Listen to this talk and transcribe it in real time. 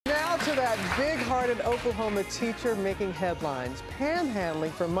to that big-hearted Oklahoma teacher making headlines,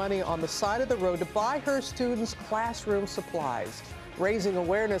 panhandling for money on the side of the road to buy her students classroom supplies, raising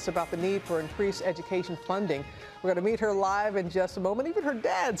awareness about the need for increased education funding. We're going to meet her live in just a moment. Even her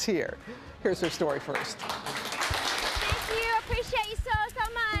dad's here. Here's her story first. Thank you. I appreciate you so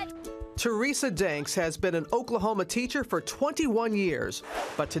much. Teresa Danks has been an Oklahoma teacher for 21 years,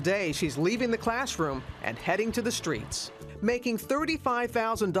 but today she's leaving the classroom and heading to the streets. Making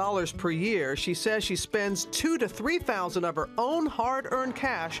 $35,000 per year, she says she spends $2,000 to $3,000 of her own hard-earned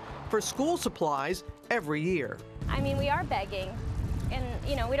cash for school supplies every year. I mean, we are begging, and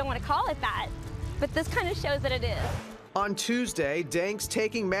we don't want to call it that, but this kind of shows that it is. On Tuesday, Danks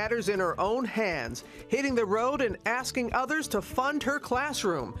taking matters in her own hands, hitting the road and asking others to fund her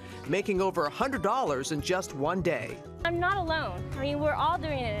classroom, making over $100 in just one day. I'm not alone. I mean, we're all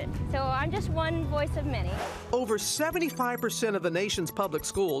doing it, so I'm just one voice of many. Over 75% of the nation's public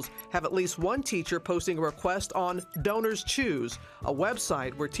schools have at least one teacher posting a request on Donors Choose, a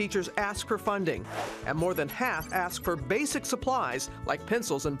website where teachers ask for funding, and more than half ask for basic supplies like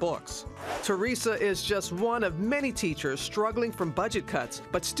pencils and books. Teresa is just one of many teachers struggling from budget cuts,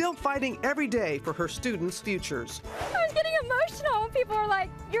 but still fighting every day for her students' futures. I was getting emotional when people were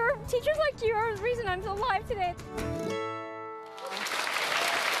like, "Your teachers like you are the reason I'm alive today."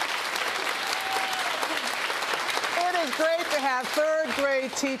 It is great to have third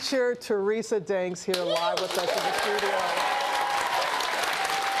grade teacher Teresa Danks here live with us in the studio.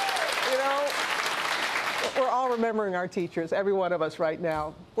 You know, we're all remembering our teachers, every one of us right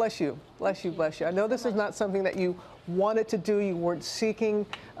now. Bless you, bless you, bless you. I know this is not something that you wanted to do. You weren't seeking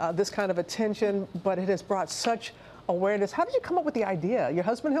this kind of attention, but it has brought such awareness. How did you come up with the idea? Your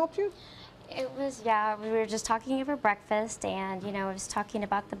husband helped you? It was, yeah, we were just talking over breakfast, and, I was talking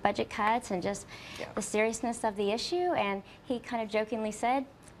about the budget cuts and just the seriousness of the issue, and he kind of jokingly said,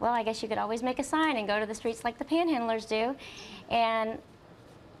 well, I guess you could always make a sign and go to the streets like the panhandlers do. And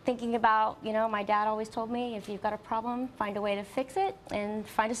thinking about, my dad always told me, if you've got a problem, find a way to fix it and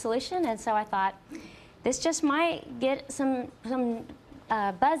find a solution. And so I thought, this just might get some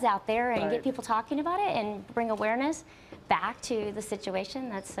buzz out there and get people talking about it and bring awareness back to the situation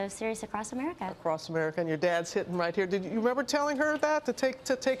that's so serious across America. Across America, and your dad's sitting right here. Did you remember telling her that, to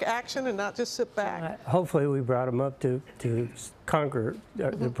take action and not just sit back? Hopefully we brought him up to conquer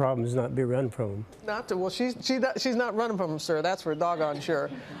the problems, not be run from them. Not to, well, she's not running from them, sir. That's for doggone sure.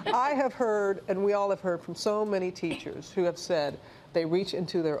 I have heard, and we all have heard from so many teachers who have said they reach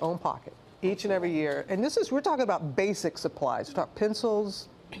into their own pocket each and every year. And we're talking about basic supplies. We're talking pencils,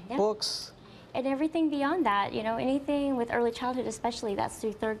 books. And everything beyond that, anything with early childhood especially, that's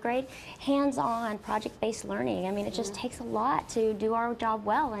through third grade, hands-on, project-based learning. I mean, it just takes a lot to do our job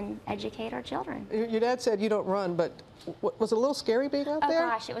well and educate our children. Your dad said you don't run, but was it a little scary being out there? Oh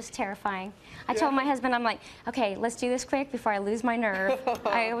gosh, it was terrifying. I told my husband, I'm like, okay, let's do this quick before I lose my nerve.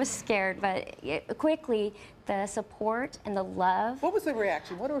 I was scared, but quickly, the support and the love. What was the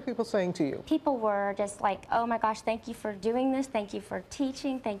reaction? What were people saying to you? People were just like, oh my gosh, thank you for doing this. Thank you for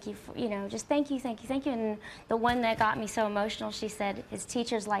teaching. Thank you for, just thank you, thank you, thank you. And the one that got me so emotional, she said, it's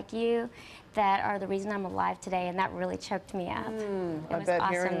teachers like you that are the reason I'm alive today. And that really choked me up. I bet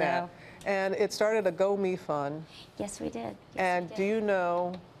awesome, hearing that. And it started a Go Me Fund. Yes, we did. Yes, and we did. Do you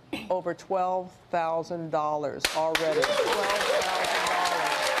know over $12,000 already?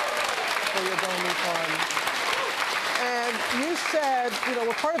 $12,000 for your Go Me Fund. And you said,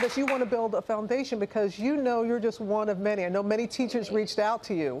 well, part of this, you want to build a foundation because you're just one of many. I know many teachers reached out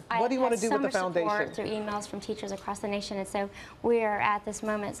to you. What do you want to do with the foundation? I have so much support through emails from teachers across the nation, and so we're at this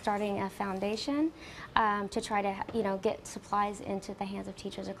moment starting a foundation to try to, get supplies into the hands of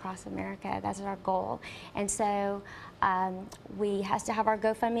teachers across America. That's our goal. And so we have to have our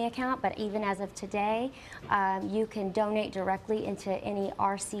GoFundMe account, but even as of today, you can donate directly into any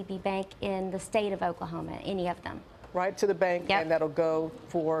RCB bank in the state of Oklahoma, any of them. Right to the bank, and that'll go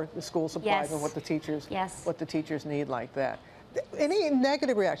for the school supplies and what the teachers need like that. Any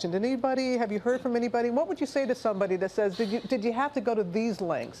negative reaction? Have you heard from anybody? What would you say to somebody that says, did you have to go to these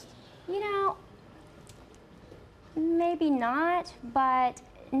lengths? Maybe not, but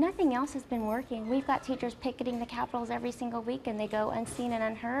nothing else has been working. We've got teachers picketing the capitals every single week, and they go unseen and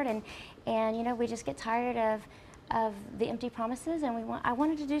unheard, and we just get tired of the empty promises, and I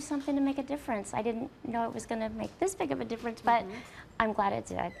wanted to do something to make a difference. I didn't know it was going to make this big of a difference, but I'm glad it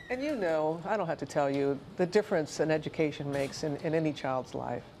did. And I don't have to tell you, the difference an education makes in any child's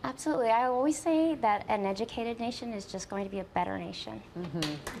life. Absolutely. I always say that an educated nation is just going to be a better nation.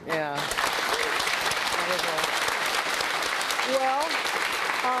 Yeah.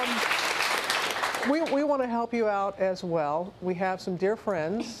 Well, we want to help you out as well. We have some dear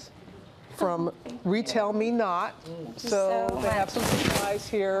friends from Retail Me Not. So they have some supplies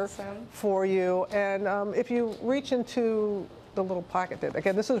here for you. And if you reach into the little pocket there,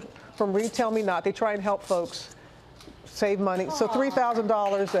 again, this is from Retail Me Not. They try and help folks save money. So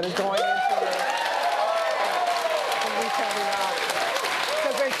 $3,000 that is going into from Retail Me Not,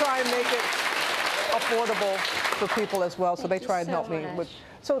 because they try and make it affordable for people as well. So they try and help me with.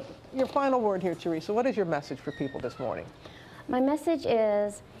 So your final word here, Teresa, what is your message for people this morning? My message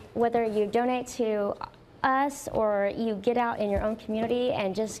is, whether you donate to us or you get out in your own community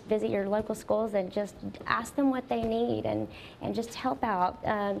and just visit your local schools and just ask them what they need and just help out.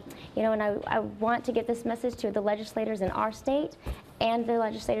 You know, and I want to get this message to the legislators in our state and the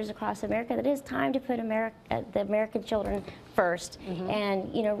legislators across America that it is time to put the American children first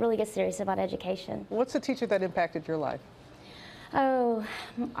and, you know, really get serious about education. What's the teacher that impacted your life? Oh,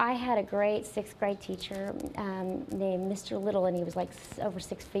 I had a great 6th grade teacher named Mr. Little, and he was like over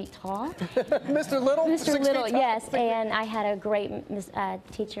 6 feet tall. Mr. Little? Mr. Little, yes. And I had a great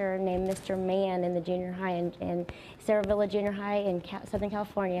teacher named Mr. Mann in the junior high in Sarah Villa Junior High in Southern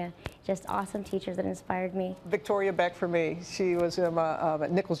California. Just awesome teachers that inspired me. Victoria Beck for me. She was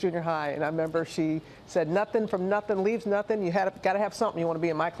at Nichols Junior High, and I remember she said, "Nothing from nothing leaves nothing. You got to have something. You want to be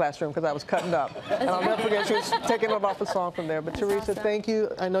in my classroom," because I was cutting up. And I'll never forget, she was taking it off a song from there. But Teresa, thank you.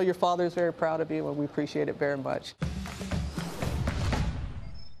 I know your father is very proud of you, and we appreciate it very much.